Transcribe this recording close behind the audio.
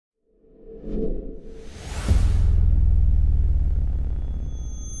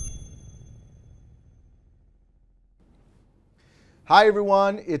Hi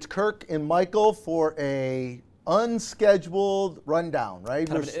everyone, it's Kirk and Michael for a unscheduled rundown, right?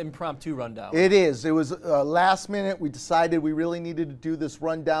 Kind of an impromptu rundown. It is. It was last minute. We decided we really needed to do this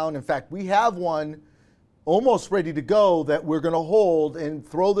rundown. In fact, we have one almost ready to go that we're going to hold and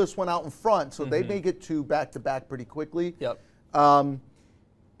throw this one out in front, so they may get to back pretty quickly. Yep.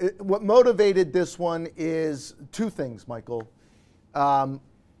 What motivated this one is two things, Michael.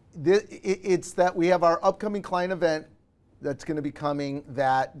 It's that we have our upcoming client event that's going to be coming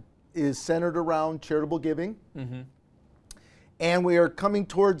that is centered around charitable giving. And we are coming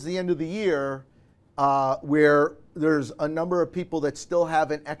towards the end of the year where there's a number of people that still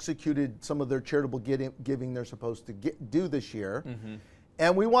haven't executed some of their charitable giving they're supposed to do this year.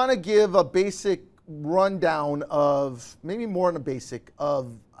 And we want to give a basic rundown of, maybe more than a basic,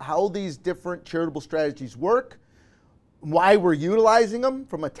 of how these different charitable strategies work, why we're utilizing them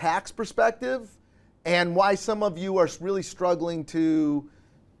from a tax perspective, and why some of you are really struggling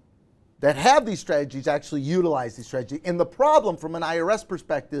that have these strategies actually utilize these strategies. And the problem from an IRS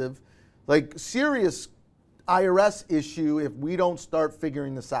perspective, like serious IRS issue if we don't start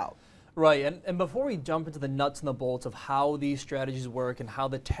figuring this out. Right, and before we jump into the nuts and the bolts of how these strategies work and how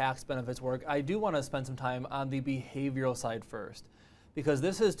the tax benefits work, I do want to spend some time on the behavioral side first. Because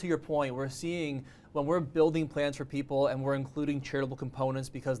this is, to your point, we're seeing when we're building plans for people and we're including charitable components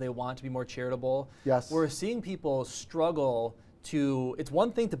because they want to be more charitable, we're seeing people struggle to, it's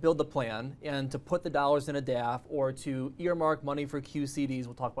one thing to build the plan and to put the dollars in a DAF or to earmark money for QCDs,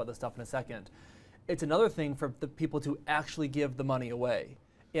 we'll talk about this stuff in a second. It's another thing for the people to actually give the money away.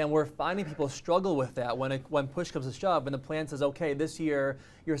 And we're finding people struggle with that when push comes to shove and the plan says, okay, this year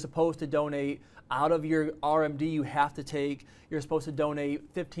you're supposed to donate out of your RMD you're supposed to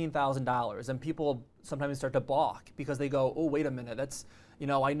donate $15,000. And people sometimes start to balk because they go, oh, wait a minute, that's,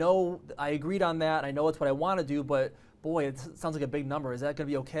 I know I agreed on that, I know it's what I want to do, but boy, it sounds like a big number. Is that going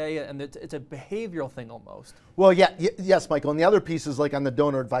to be okay? And it's a behavioral thing almost. Well, yes, Michael. And the other piece is like on the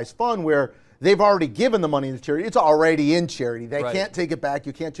donor advised fund where they've already given the money to charity. It's already in charity. They can't take it back.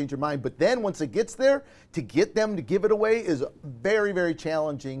 You can't change your mind. But then once it gets there, to get them to give it away is very, very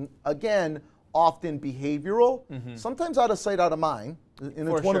challenging. Again, often behavioral, sometimes out of sight, out of mind. And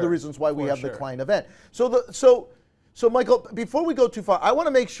it's one of the reasons why we have the client event. So Michael, before we go too far, I want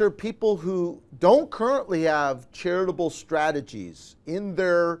to make sure people who don't currently have charitable strategies in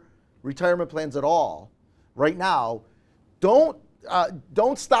their retirement plans at all right now, don't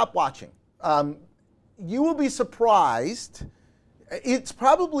stop watching. You will be surprised. It's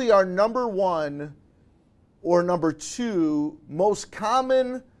probably our number one or number two most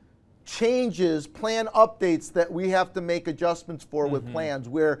common changes, plan updates that we have to make adjustments for with plans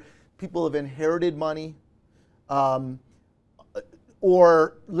where people have inherited money,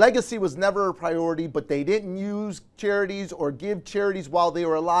 or legacy was never a priority, but they didn't use charities or give charities while they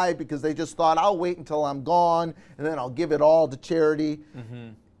were alive because they just thought, I'll wait until I'm gone and then I'll give it all to charity.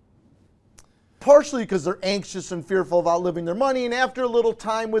 Partially because they're anxious and fearful of outliving their money, and after a little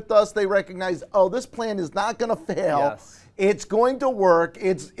time with us, they recognize, oh, this plan is not going to fail. It's going to work.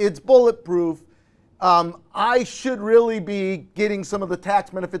 It's bulletproof. I should really be getting some of the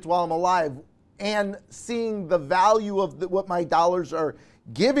tax benefits while I'm alive and seeing the value of what my dollars are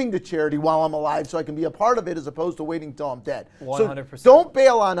giving to charity while I'm alive so I can be a part of it as opposed to waiting until I'm dead. 100%. So don't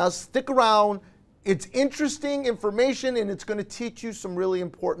bail on us. Stick around. It's interesting information, and it's going to teach you some really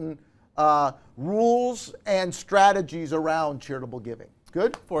important rules and strategies around charitable giving.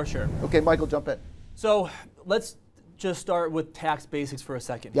 Good? For sure. Okay, Michael, jump in. So let's just start with tax basics for a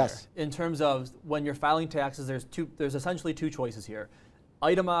second here. In terms of when you're filing taxes, there's essentially two choices here.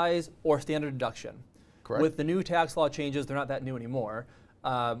 Itemize or standard deduction. Correct. With the new tax law changes, they're not that new anymore.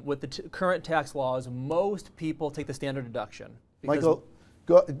 With the current tax laws, most people take the standard deduction. Michael,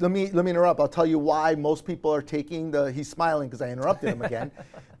 let me interrupt. I'll tell you why most people are taking he's smiling because I interrupted him again,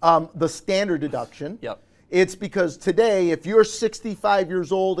 the standard deduction. It's because today, if you're 65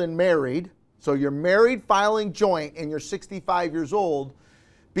 years old and married, so you're married filing joint and you're 65 years old,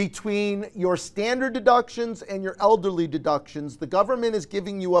 between your standard deductions and your elderly deductions, the government is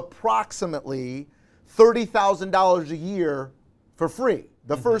giving you approximately $30,000 a year for free.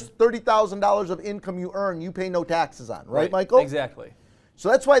 The first $30,000 of income you earn, you pay no taxes on, right, Michael? Exactly. So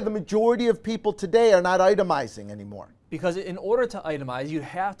that's why the majority of people today are not itemizing anymore. Because in order to itemize, you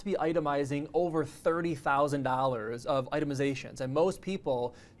have to be itemizing over $30,000 of itemizations. And most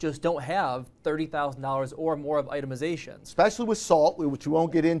people just don't have $30,000 or more of itemizations. Especially with SALT, which we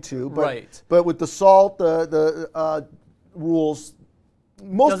won't get into. But with the SALT, the rules,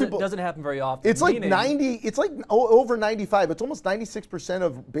 most people doesn't happen very often. It's like 90. It's like over 95. It's almost 96%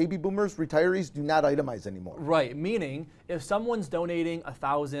 of baby boomers, retirees, do not itemize anymore. Right. Meaning, if someone's donating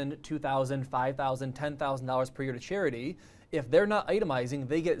 $1,000, $2,000, $5,000, $10,000 per year to charity, if they're not itemizing,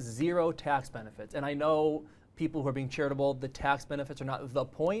 they get zero tax benefits. And I know people who are being charitable, the tax benefits are not the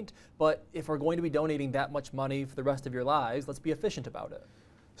point. But if we're going to be donating that much money for the rest of your lives, let's be efficient about it.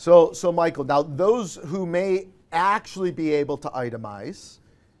 So Michael, now those who may actually be able to itemize,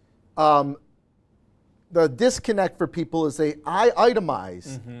 the disconnect for people is I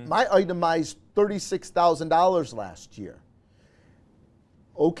itemize. I itemized $36,000 last year.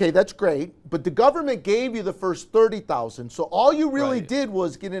 Okay, that's great, but the government gave you the first $30,000, so all you really did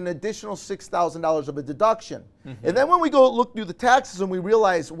was get an additional $6,000 of a deduction. And then when we go look through the taxes and we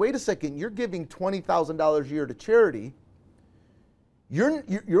realize, wait a second, you're giving $20,000 a year to charity.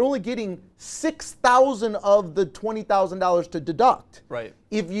 You're only getting $6,000 of the $20,000 to deduct. Right.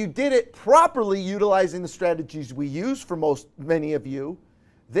 If you did it properly, utilizing the strategies we use for many of you,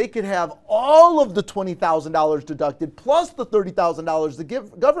 they could have all of the $20,000 deducted plus the $30,000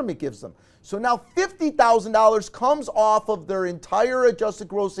 the government gives them. So now $50,000 comes off of their entire adjusted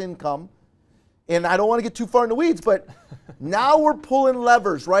gross income. And I don't want to get too far in the weeds, but now we're pulling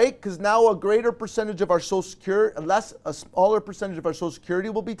levers, right? Because now a greater percentage of our Social Security, a smaller percentage of our Social Security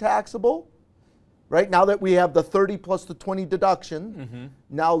will be taxable, right? Now that we have the 30 plus the 20 deduction,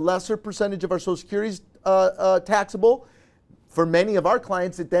 now lesser percentage of our Social Security is taxable. For many of our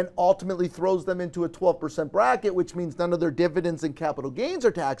clients, it then ultimately throws them into a 12% bracket, which means none of their dividends and capital gains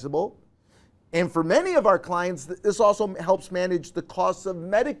are taxable. And for many of our clients, this also helps manage the costs of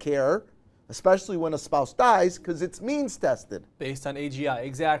Medicare, especially when a spouse dies, because it's means tested. Based on AGI,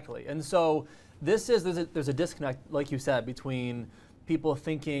 exactly. And so there's a disconnect, like you said, between people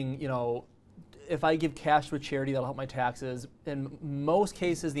thinking, if I give cash to a charity, that'll help my taxes. In most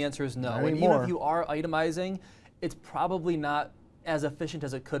cases, the answer is no. And even if you are itemizing, it's probably not as efficient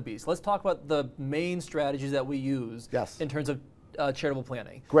as it could be. So let's talk about the main strategies that we use in terms of charitable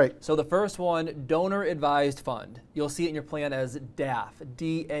planning. Great. So the first one, donor advised fund. You'll see it in your plan as DAF,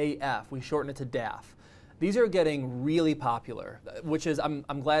 D-A-F. We shorten it to DAF. These are getting really popular, which is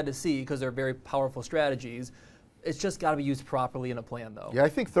I'm glad to see because they're very powerful strategies. It's just got to be used properly in a plan, though. Yeah, I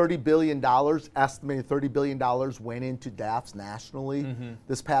think $30 billion, estimated $30 billion went into DAFs nationally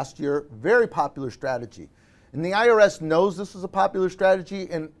this past year. Very popular strategy. And the IRS knows this is a popular strategy,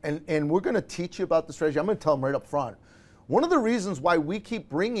 and we're going to teach you about the strategy. I'm going to tell them right up front. One of the reasons why we keep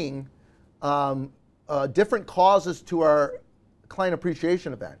bringing different causes to our client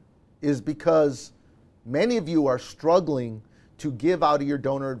appreciation event is because many of you are struggling to give out of your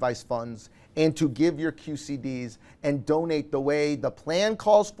donor advice funds and to give your QCDs and donate the way the plan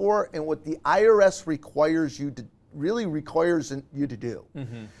calls for and what the IRS requires you to do.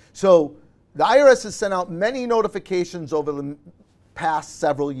 So the IRS has sent out many notifications over the past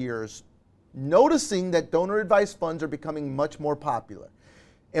several years noticing that donor advised funds are becoming much more popular.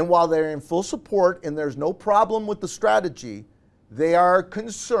 And while they're in full support and there's no problem with the strategy, they are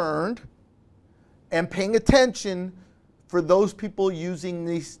concerned and paying attention for those people using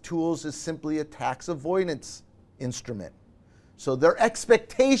these tools as simply a tax avoidance instrument. So their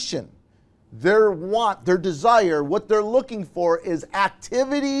expectation, their want, their desire, what they're looking for is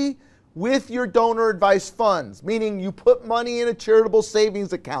activity with your donor advised funds, meaning you put money in a charitable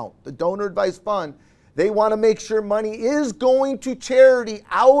savings account, the donor advised fund. They want to make sure money is going to charity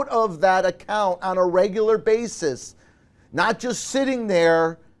out of that account on a regular basis, not just sitting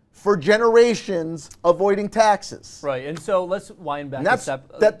there for generations avoiding taxes. Right, and so let's wind back a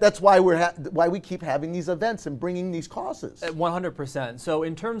step. That's why we keep having these events and bringing these causes. 100%. So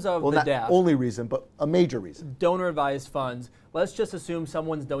in terms of the not DAF, only reason, but a major reason. Donor advised funds. Let's just assume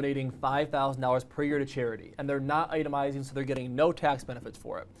someone's donating $5,000 per year to charity, and they're not itemizing, so they're getting no tax benefits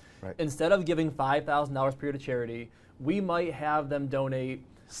for it. Right. Instead of giving $5,000 per year to charity, we might have them donate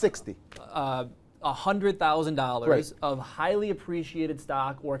 $100,000 of highly appreciated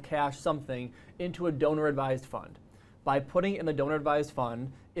stock or cash something into a donor advised fund. By putting it in the donor advised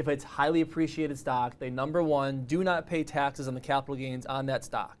fund, if it's highly appreciated stock, they, number one, do not pay taxes on the capital gains on that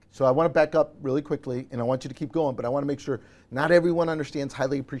stock. So I want to back up really quickly, and I want you to keep going, but I want to make sure not everyone understands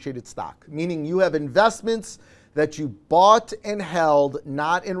highly appreciated stock, meaning you have investments that you bought and held,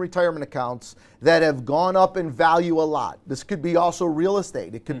 not in retirement accounts, that have gone up in value a lot. This could be also real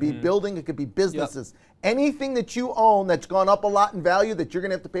estate. It could be building. It could be businesses. Anything that you own that's gone up a lot in value that you're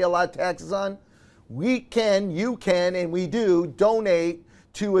going to have to pay a lot of taxes on, you can, and we do donate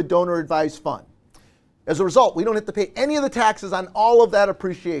to a donor advised fund. As a result, we don't have to pay any of the taxes on all of that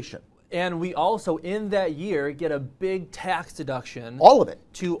appreciation. And we also, in that year, get a big tax deduction. All of it.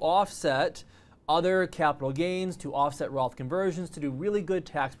 To offset other capital gains, to offset Roth conversions, to do really good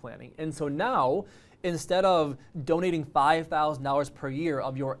tax planning. And so now, instead of donating $5,000 per year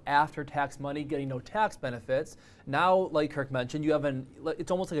of your after-tax money, getting no tax benefits, now, like Kirk mentioned, you have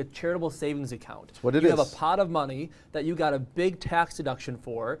it's almost like a charitable savings account. That's what it is. You have a pot of money that you got a big tax deduction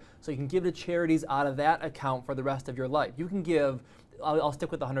for, so you can give to charities out of that account for the rest of your life. You can give, I'll stick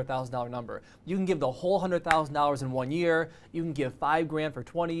with the $100,000 number. You can give the whole $100,000 in 1 year. You can give $5,000 for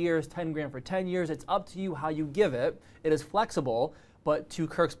 20 years, $10,000 for 10 years. It's up to you how you give it. It is flexible, but to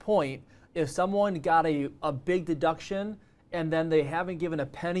Kirk's point, if someone got a big deduction and then they haven't given a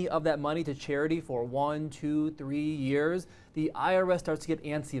penny of that money to charity for 1, 2, 3 years, the IRS starts to get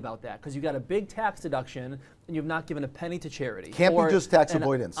antsy about that because you got a big tax deduction and you've not given a penny to charity. Can't be just tax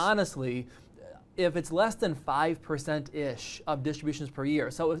avoidance. Honestly, if it's less than 5%-ish of distributions per year,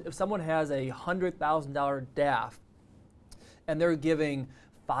 so if someone has a $100,000 DAF and they're giving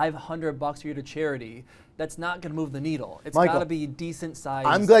 $500 a year to charity, that's not going to move the needle. It's got to be decent size.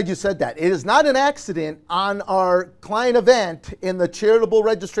 I'm glad you said that. It is not an accident on our client event in the charitable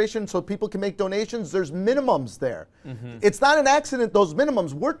registration so people can make donations. There's minimums there. It's not an accident, those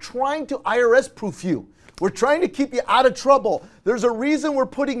minimums. We're trying to IRS-proof you. We're trying to keep you out of trouble. There's a reason we're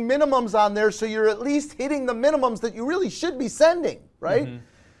putting minimums on there so you're at least hitting the minimums that you really should be sending, right?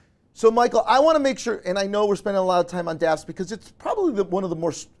 So, Michael, I want to make sure, and I know we're spending a lot of time on DAFs because it's probably one of the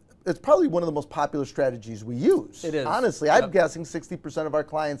most popular strategies we use. It is. Honestly, I'm guessing 60% of our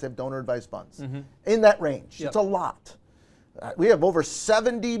clients have donor advised funds. In that range. It's a lot. We have over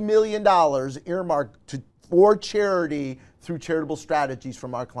 $70 million earmarked for charity through charitable strategies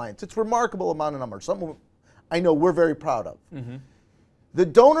from our clients. It's a remarkable amount of numbers. Something I know we're very proud of. The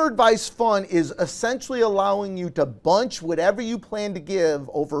donor advice fund is essentially allowing you to bunch whatever you plan to give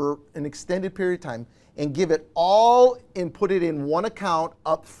over an extended period of time and give it all and put it in one account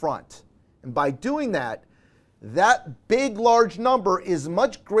up front. And by doing that, that big, large number is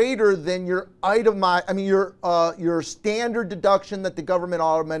much greater than your your standard deduction that the government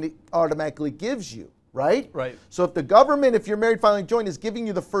automatically gives you, right? Right. So if the government, if you're married filing joint, is giving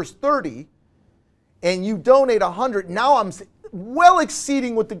you the first 30 and you donate 100, now I'm well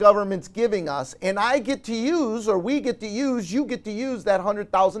exceeding what the government's giving us, and I get to use, or we get to use, you get to use that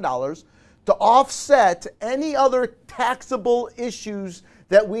 $100,000 to offset any other taxable issues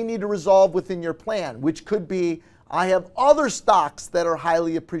that we need to resolve within your plan, which could be, I have other stocks that are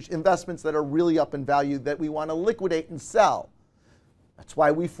highly appreciated, investments that are really up in value that we want to liquidate and sell. That's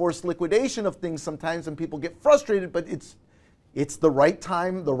why we force liquidation of things sometimes and people get frustrated, but it's the right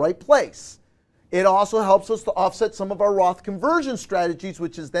time, the right place. It also helps us to offset some of our Roth conversion strategies,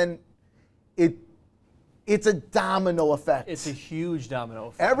 which is then, it's a domino effect. It's a huge domino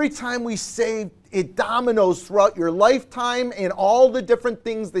effect. Every time we save, it dominoes throughout your lifetime and all the different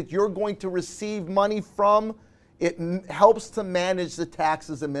things that you're going to receive money from. It helps to manage the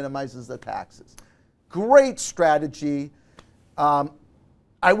taxes and minimizes the taxes. Great strategy.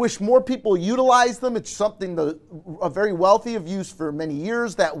 I wish more people utilize them. It's something that a very wealthy have used for many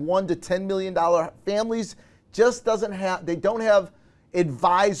years. That $1 to $10 million families just don't have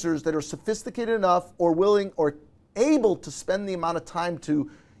advisors that are sophisticated enough or willing or able to spend the amount of time to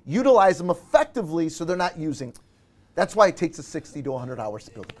utilize them effectively so they're not using. That's why it takes us 60 to 100 hours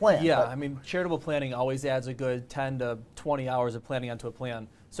to build a plan. Yeah, I mean, charitable planning always adds a good 10 to 20 hours of planning onto a plan.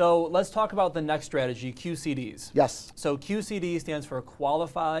 So let's talk about the next strategy, QCDs. Yes. So QCD stands for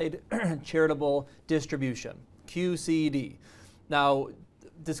Qualified Charitable Distribution, QCD. Now,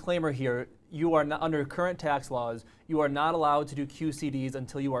 disclaimer here, you are not, under current tax laws, you are not allowed to do QCDs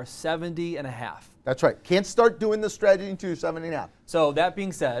until you are 70 and a half. That's right. Can't start doing this strategy until you're 70 and a half. So that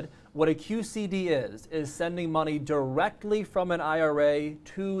being said, what a QCD is sending money directly from an IRA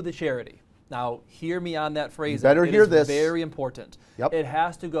to the charity. Now, hear me on that phrase. You better hear this. It's very important. Yep. It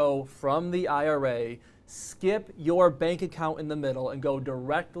has to go from the IRA, skip your bank account in the middle, and go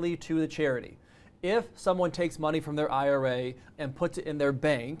directly to the charity. If someone takes money from their IRA and puts it in their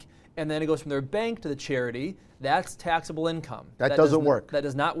bank, and then it goes from their bank to the charity, that's taxable income. That doesn't work. That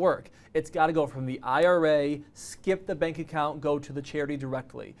does not work. It's got to go from the IRA, skip the bank account, go to the charity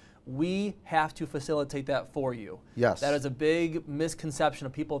directly. We have to facilitate that for you. Yes. That is a big misconception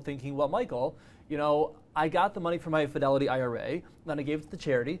of people thinking, well, Michael, you know, I got the money from my Fidelity IRA, then I gave it to the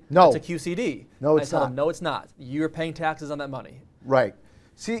charity. No. It's a QCD. No, it's I tell not. them, no, it's not. You're paying taxes on that money. Right.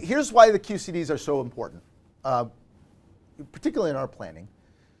 See, here's why the QCDs are so important, particularly in our planning.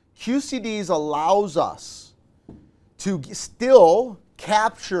 QCDs allows us to still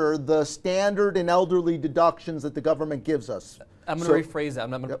capture the standard and elderly deductions that the government gives us. I'm going to rephrase that. I'm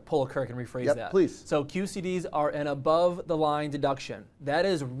going to pull a Kirk and rephrase that. Please. So QCDs are an above-the-line deduction. That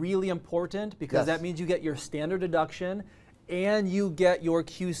is really important because that means you get your standard deduction and you get your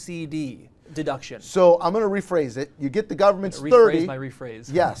QCD deduction. So I'm going to rephrase it. You get the government's 30. Rephrase my rephrase.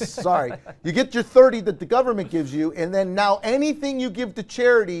 Yes, sorry. You get your 30 that the government gives you, and then now anything you give to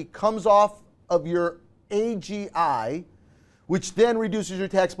charity comes off of your AGI, which then reduces your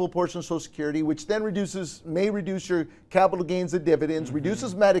taxable portion of Social Security, which then may reduce your capital gains and dividends,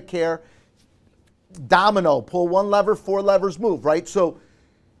 reduces Medicare. Domino, pull one lever, 4 levers move, right? So,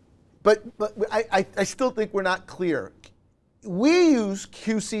 but I still think we're not clear. We use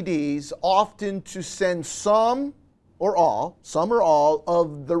QCDs often to send some or all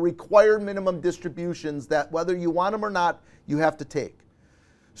of the required minimum distributions that whether you want them or not, you have to take.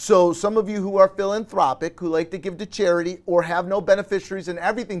 So some of you who are philanthropic, who like to give to charity or have no beneficiaries and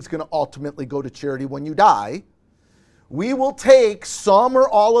everything's going to ultimately go to charity when you die, we will take some or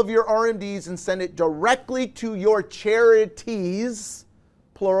all of your RMDs and send it directly to your charities,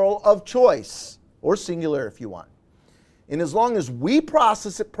 plural of choice, or singular if you want. And as long as we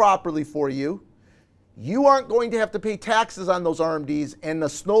process it properly for you, you aren't going to have to pay taxes on those RMDs and the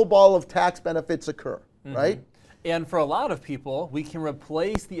snowball of tax benefits occur, right? And for a lot of people, we can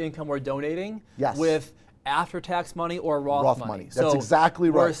replace the income we're donating with after-tax money or Roth money. That's exactly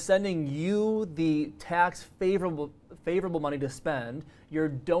right. We're sending you the tax favorable money to spend. You're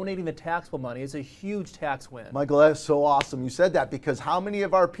donating the taxable money. It's a huge tax win. Michael, that's so awesome you said that, because how many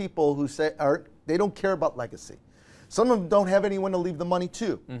of our people who say they don't care about legacy? Some of them don't have anyone to leave the money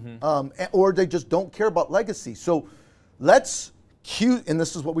to, or they just don't care about legacy. So let's and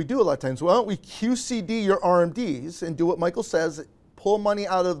this is what we do a lot of times. Why don't we QCD your RMDs and do what Michael says, pull money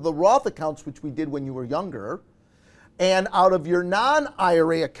out of the Roth accounts, which we did when you were younger, and out of your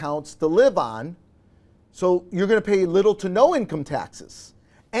non-IRA accounts to live on. So you're going to pay little to no income taxes.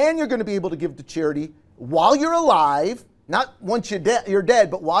 And you're going to be able to give to charity while you're alive, not once you're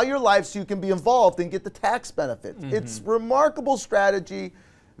dead, but while you're alive, so you can be involved and get the tax benefits. It's a remarkable strategy,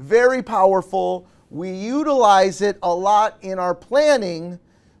 very powerful. We utilize it a lot in our planning.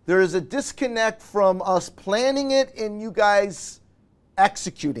 There is a disconnect from us planning it and you guys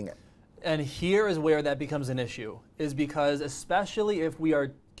executing it. And here is where that becomes an issue, is because especially if we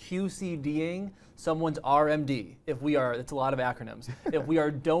are QCDing someone's RMD, it's a lot of acronyms, if we are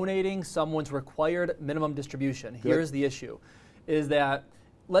donating someone's required minimum distribution, here's the issue, is that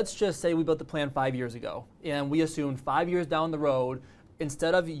let's just say we built the plan 5 years ago, and we assumed 5 years down the road,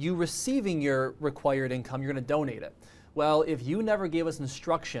 instead of you receiving your required income, you're going to donate it. Well, if you never gave us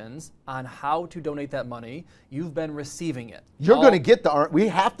instructions on how to donate that money, you've been receiving it. You're going to get we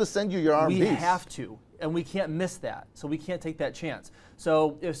have to send you your RMDs. We have to, and we can't miss that. So we can't take that chance.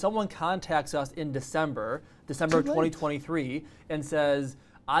 So if someone contacts us in December of 2023, and says,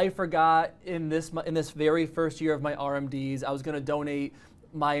 I forgot in this very first year of my RMDs, I was going to donate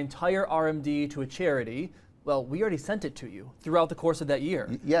my entire RMD to a charity, well, we already sent it to you throughout the course of that year.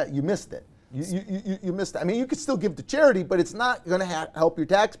 Yeah, you missed it. You missed it. I mean, you could still give to charity, but it's not going to help your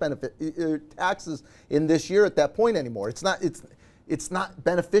taxes in this year at that point anymore. It's not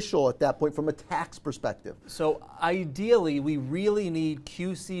beneficial at that point from a tax perspective. So ideally, we really need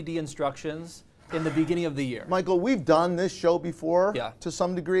QCD instructions in the beginning of the year. Michael, we've done this show before to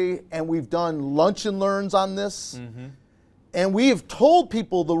some degree, and we've done lunch and learns on this. And we have told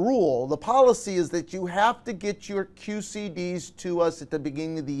people the policy is that you have to get your QCDs to us at the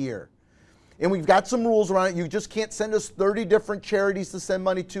beginning of the year. And we've got some rules around it. You just can't send us 30 different charities to send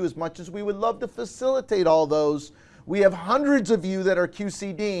money to. As much as we would love to facilitate all those, we have hundreds of you that are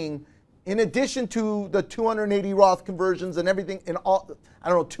QCDing, in addition to the 280 Roth conversions and everything. And all, I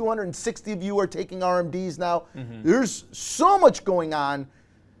don't know, 260 of you are taking RMDs now. There's so much going on.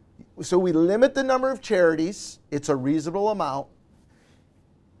 So we limit the number of charities. It's a reasonable amount.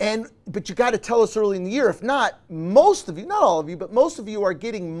 But you got to tell us early in the year. If not, most of you, not all of you, but most of you are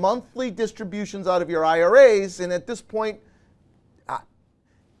getting monthly distributions out of your IRAs. And at this point,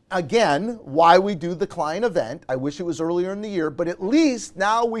 again, why we do the client event. I wish it was earlier in the year, but at least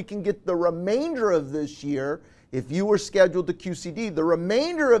now we can get the remainder of this year. If you were scheduled to QCD, the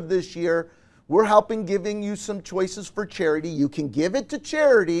remainder of this year, we're giving you some choices for charity. You can give it to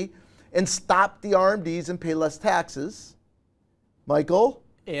charity and stop the RMDs and pay less taxes. Michael?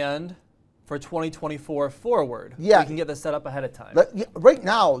 And for 2024 forward, we can get this set up ahead of time. Right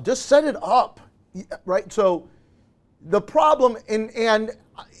now, just set it up. Right? So the problem,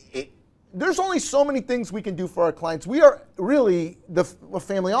 there's only so many things we can do for our clients. We are really a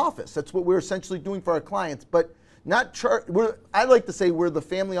family office. That's what we're essentially doing for our clients. But I like to say we're the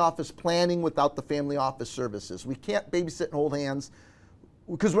family office planning without the family office services. We can't babysit and hold hands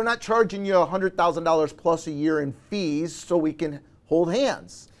because we're not charging you $100,000 plus a year in fees so we can hold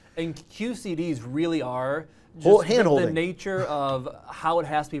hands. And QCDs really are just the nature of how it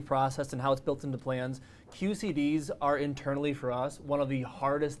has to be processed and how it's built into plans. QCDs are internally for us one of the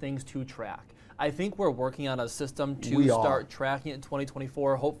hardest things to track. I think we're working on a system to start tracking it in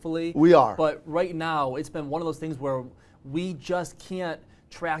 2024, hopefully. We are. But right now, it's been one of those things where we just can't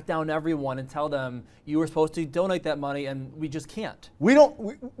track down everyone and tell them you were supposed to donate that money, and we just can't. We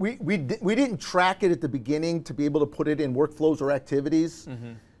didn't track it at the beginning to be able to put it in workflows or activities.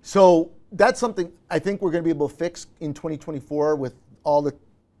 Mm-hmm. So that's something I think we're going to be able to fix in 2024 with all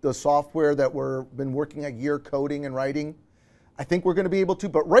the software that we've been working a year coding and writing. I think we're going to be able to.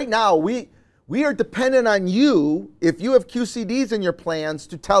 But right now, we are dependent on you, if you have QCDs in your plans,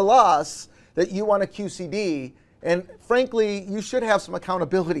 to tell us that you want a QCD. And frankly, you should have some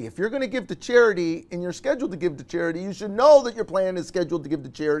accountability. If you're going to give to charity and you're scheduled to give to charity, you should know that your plan is scheduled to give to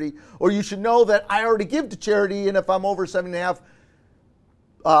charity, or you should know that I already give to charity, and if I'm over 7.5,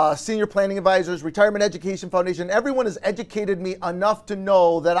 senior planning advisors, retirement education foundation, everyone has educated me enough to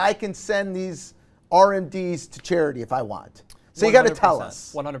know that I can send these RMDs to charity if I want. So you got to tell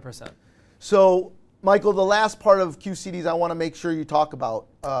us. 100%. So, Michael, the last part of QCDs I want to make sure you talk about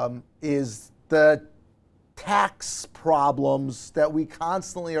is the tax problems that we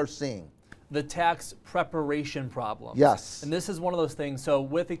constantly are seeing. The tax preparation problems. Yes. And this is one of those things. So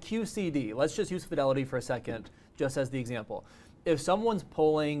with a QCD, let's just use Fidelity for a second, just as the example. If someone's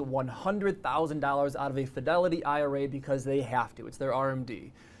pulling $100,000 out of a Fidelity IRA because they have to, it's their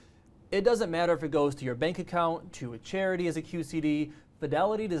RMD, it doesn't matter if it goes to your bank account, to a charity as a QCD,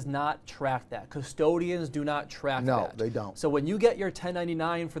 Fidelity does not track that. Custodians do not track that. No, they don't. So when you get your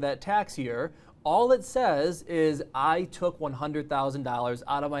 1099 for that tax year, all it says is I took $100,000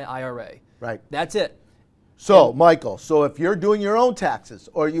 out of my IRA. Right. That's it. So, Michael, so if you're doing your own taxes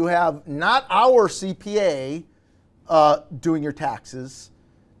or you have not our CPA doing your taxes,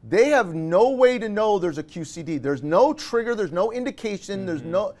 they have no way to know there's a QCD. There's no trigger, there's no indication, there's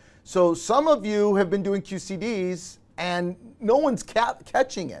no. So some of you have been doing QCDs and no one's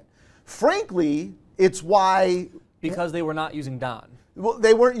catching it. Frankly, it's why. Because they were not using Don. Well,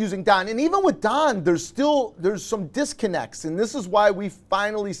 they weren't using Don. And even with Don, there's some disconnects. And this is why we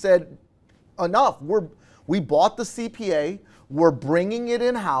finally said, enough. We bought the CPA. We're bringing it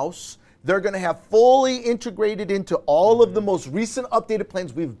in-house. They're going to have fully integrated into all of the most recent updated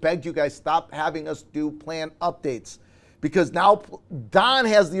plans. We've begged you guys, stop having us do plan updates. Because now Don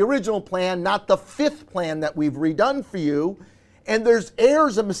has the original plan, not the 5th plan that we've redone for you. And there's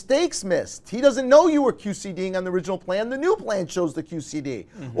errors and mistakes missed. He doesn't know you were QCDing on the original plan. The new plan shows the QCD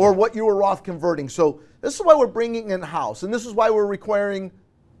or what you were Roth converting. So this is why we're bringing in-house. And this is why we're requiring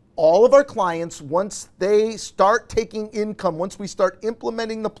all of our clients, once they start taking income, once we start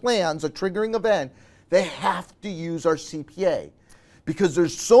implementing the plans, a triggering event, they have to use our CPA. Because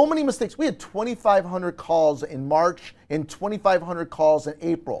there's so many mistakes. We had 2,500 calls in March and 2,500 calls in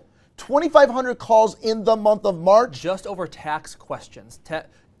April. 2,500 calls in the month of March. Just over tax questions,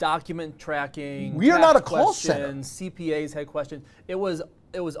 document tracking. We are not a call center. CPAs had questions. It was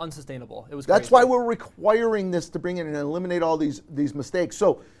unsustainable. It was. That's crazy. why we're requiring this to bring in and eliminate all these mistakes.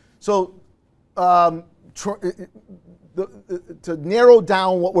 So to narrow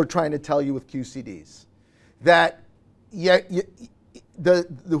down what we're trying to tell you with QCDs, that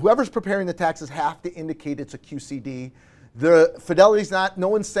whoever's preparing the taxes have to indicate it's a QCD. The Fidelity's not, no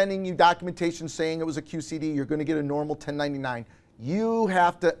one's sending you documentation saying it was a QCD. You're going to get a normal 1099. You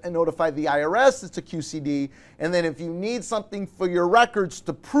have to notify the IRS it's a QCD. And then if you need something for your records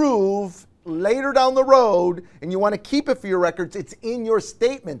to prove later down the road and you want to keep it for your records, it's in your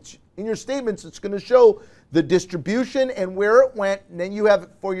statements. In your statements, it's going to show the distribution and where it went, and then you have it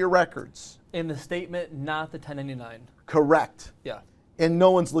for your records. In the statement, not the 1099. Correct. Yeah. And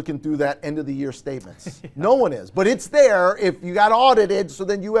no one's looking through that end of the year statements. Yeah. No one is. But it's there if you got audited, so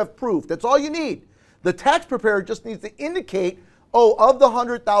then you have proof. That's all you need. The tax preparer just needs to indicate, oh, of the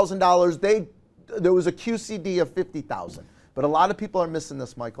 $100,000, there was a QCD of $50,000. But a lot of people are missing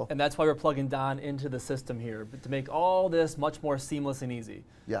this, Michael. And that's why we're plugging Don into the system here, to make all this much more seamless and easy.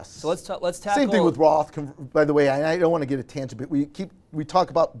 Yes. So let's tackle. Same thing with Roth. By the way, I don't want to get a tangent, but we talk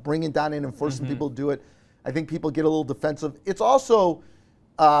about bringing Don in and forcing people to do it. I think people get a little defensive. It's also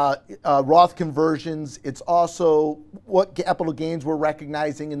Roth conversions. It's also what capital gains we're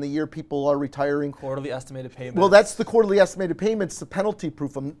recognizing in the year people are retiring. Quarterly estimated payments. Well, that's the quarterly estimated payments, the penalty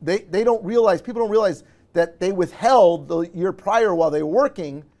proof. They don't realize, people don't realize that they withheld the year prior while they were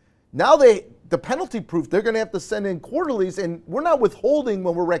working. Now they the penalty proof, they're going to have to send in quarterlies, and we're not withholding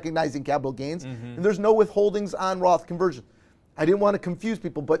when we're recognizing capital gains, and there's no withholdings on Roth conversion. I didn't want to confuse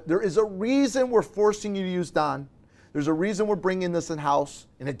people, but there is a reason we're forcing you to use Don. There's a reason we're bringing this in-house,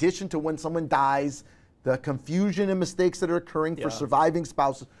 in addition to when someone dies, the confusion and mistakes that are occurring for surviving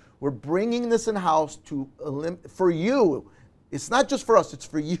spouses. We're bringing this in-house for you. It's not just for us, it's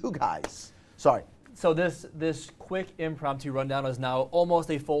for you guys. Sorry. So this quick impromptu rundown is now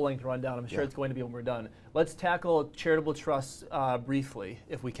almost a full-length rundown. I'm sure it's going to be when we're done. Let's tackle charitable trusts briefly,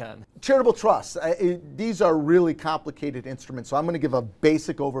 if we can. Charitable trusts, these are really complicated instruments, so I'm going to give a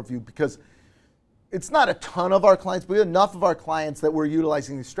basic overview because it's not a ton of our clients, but we have enough of our clients that we're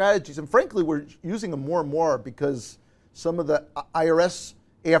utilizing these strategies, and frankly, we're using them more and more because some of the IRS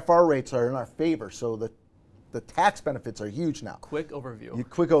AFR rates are in our favor, so the tax benefits are huge now. Quick overview.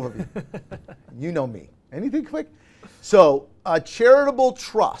 Quick overview. You know me. Anything quick? So a charitable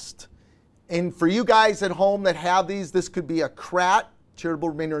trust. And for you guys at home that have these, this could be a CRAT, Charitable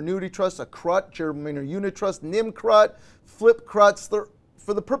Remainder Annuity Trust, a CRUT, Charitable Remainder Unit Trust, NIM-CRUT, FLIP-CRUTs.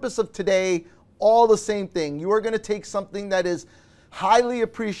 For the purpose of today, all the same thing. You are going to take something that is highly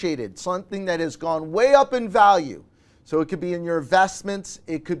appreciated, something that has gone way up in value. So it could be in your investments,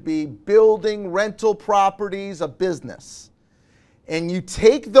 it could be building, rental properties, a business. And you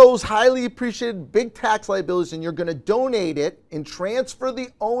take those highly appreciated big tax liabilities and you're going to donate it and transfer the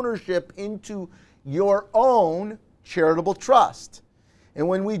ownership into your own charitable trust. And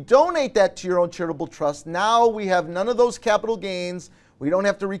when we donate that to your own charitable trust, now we have none of those capital gains. We don't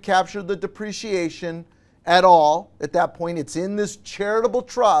have to recapture the depreciation at all. At that point, it's in this charitable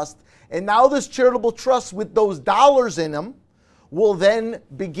trust. And now this charitable trust with those dollars in them will then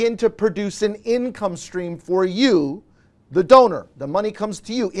begin to produce an income stream for you, the donor. The money comes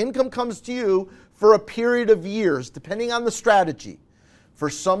to you. Income comes to you for a period of years, depending on the strategy. For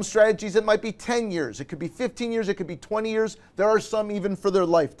some strategies, it might be 10 years. It could be 15 years. It could be 20 years. There are some even for their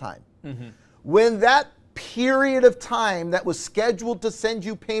lifetime. When that period of time that was scheduled to send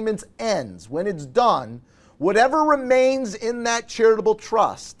you payments ends, when it's done, whatever remains in that charitable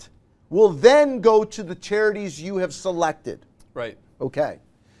trust will then go to the charities you have selected. Right. Okay.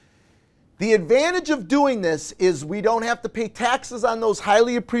 The advantage of doing this is we don't have to pay taxes on those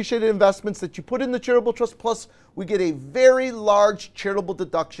highly appreciated investments that you put in the charitable trust, plus we get a very large charitable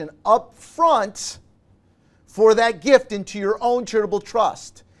deduction up front for that gift into your own charitable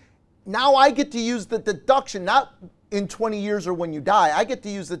trust. Now I get to use the deduction, not in 20 years or when you die. I get to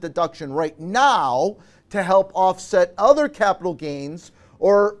use the deduction right now to help offset other capital gains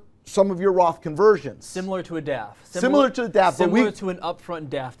or some of your Roth conversions. Similar to a DAF. Similar to a DAF. Similar to an upfront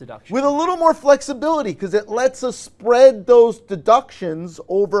DAF deduction. With a little more flexibility because it lets us spread those deductions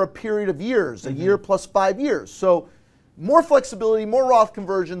over a period of years, a year plus 5 years. So more flexibility, more Roth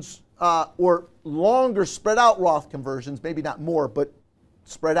conversions, or longer spread out Roth conversions, maybe not more, but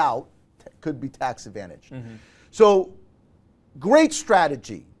spread out, could be tax advantage. So great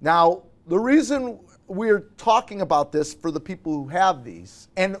strategy. Now, the reason we're talking about this for the people who have these,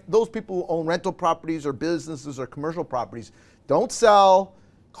 and those people who own rental properties or businesses or commercial properties, don't sell,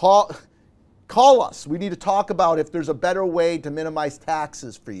 call us. We need to talk about if there's a better way to minimize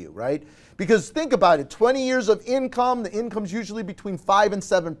taxes for you, right? Because think about it, 20 years of income, the income's usually between 5 and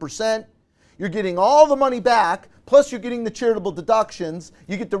 7%. You're getting all the money back, plus you're getting the charitable deductions.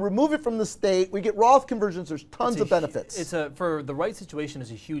 You get to remove it from the state. We get Roth conversions. There's tons of benefits. For the right situation,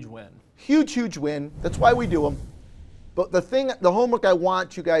 it's a huge win. Huge, huge win. That's why we do them. But the homework I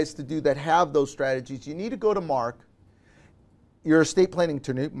want you guys to do that have those strategies, you need to go to Mark, your estate planning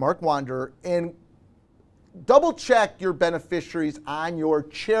attorney, Mark Wanderer, and double check your beneficiaries on your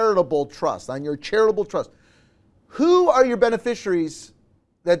charitable trust, Who are your beneficiaries?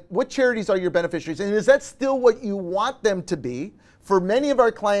 What charities are your beneficiaries, and is that still what you want them to be? For many of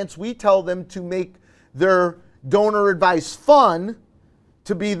our clients, we tell them to make their donor advised fund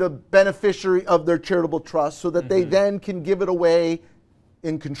to be the beneficiary of their charitable trust so that they then can give it away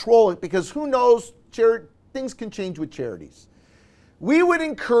and control it, because who knows, things can change with charities. We would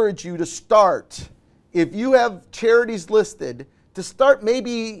encourage you to start, if you have charities listed, to start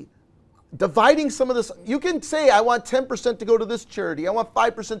maybe dividing some of this. You can say, I want 10% to go to this charity, I want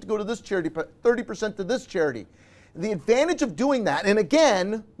 5% to go to this charity, but 30% to this charity. The advantage of doing that, and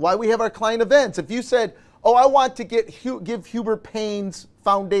again, why we have our client events, if you said, oh, I want to give Hubert Payne's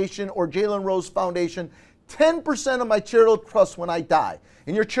foundation or Jalen Rose Foundation 10% of my charitable trust when I die,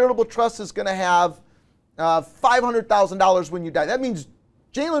 and your charitable trust is going to have $500,000 when you die. That means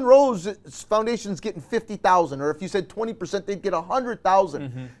Jalen Rose's foundation is getting $50,000, or if you said 20%, they'd get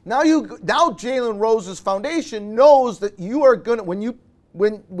 $100,000. Now Jalen Rose's foundation knows that you are going to, when you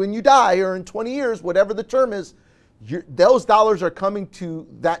when you die, or in 20 years, whatever the term is, those dollars are coming to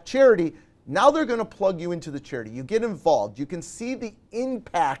that charity. Now they're going to plug you into the charity. You get involved. You can see the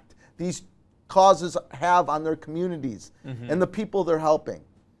impact these causes have on their communities and the people they're helping.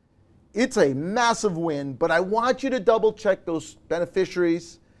 It's a massive win, but I want you to double check those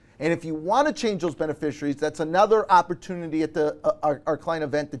beneficiaries. And if you want to change those beneficiaries, that's another opportunity at our client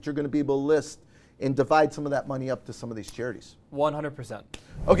event that you're going to be able to list and divide some of that money up to some of these charities. 100%.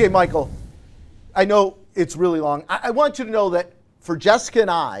 Okay, Michael, I know it's really long. I want you to know that for Jessica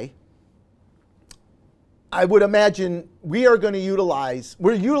and I would imagine we're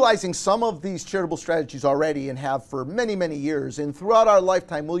utilizing some of these charitable strategies already and have for many, many years. And throughout our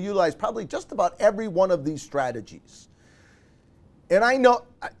lifetime, we'll utilize probably just about every one of these strategies. And I know,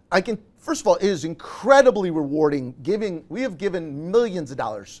 first of all, it is incredibly rewarding giving. We have given millions of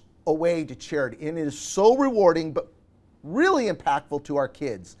dollars away to charity, and it is so rewarding, but really impactful to our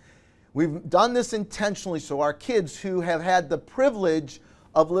kids. We've done this intentionally so our kids who have had the privilege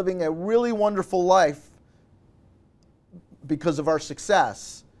of living a really wonderful life because of our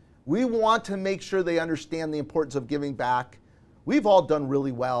success, we want to make sure they understand the importance of giving back. We've all done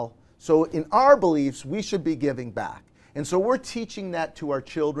really well, so in our beliefs, we should be giving back. And so we're teaching that to our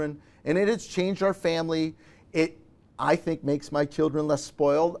children, and it has changed our family. It, I think, makes my children less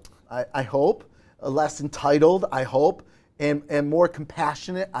spoiled, I hope, less entitled, I hope, and more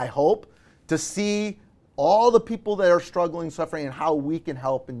compassionate, I hope, to see all the people that are struggling, suffering, and how we can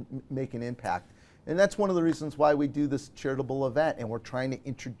help and make an impact. And that's one of the reasons why we do this charitable event, and we're trying to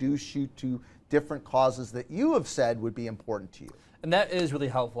introduce you to different causes that you have said would be important to you. And that is really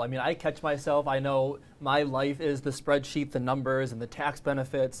helpful. I mean, I catch myself. I know my life is the spreadsheet, the numbers, and the tax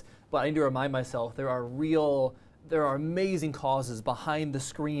benefits, but I need to remind myself there are amazing causes behind the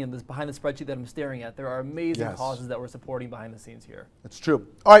screen, behind the spreadsheet that I'm staring at. There are amazing causes that we're supporting behind the scenes here. That's true.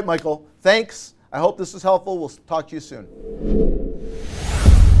 All right, Michael, thanks. I hope this was helpful. We'll talk to you soon.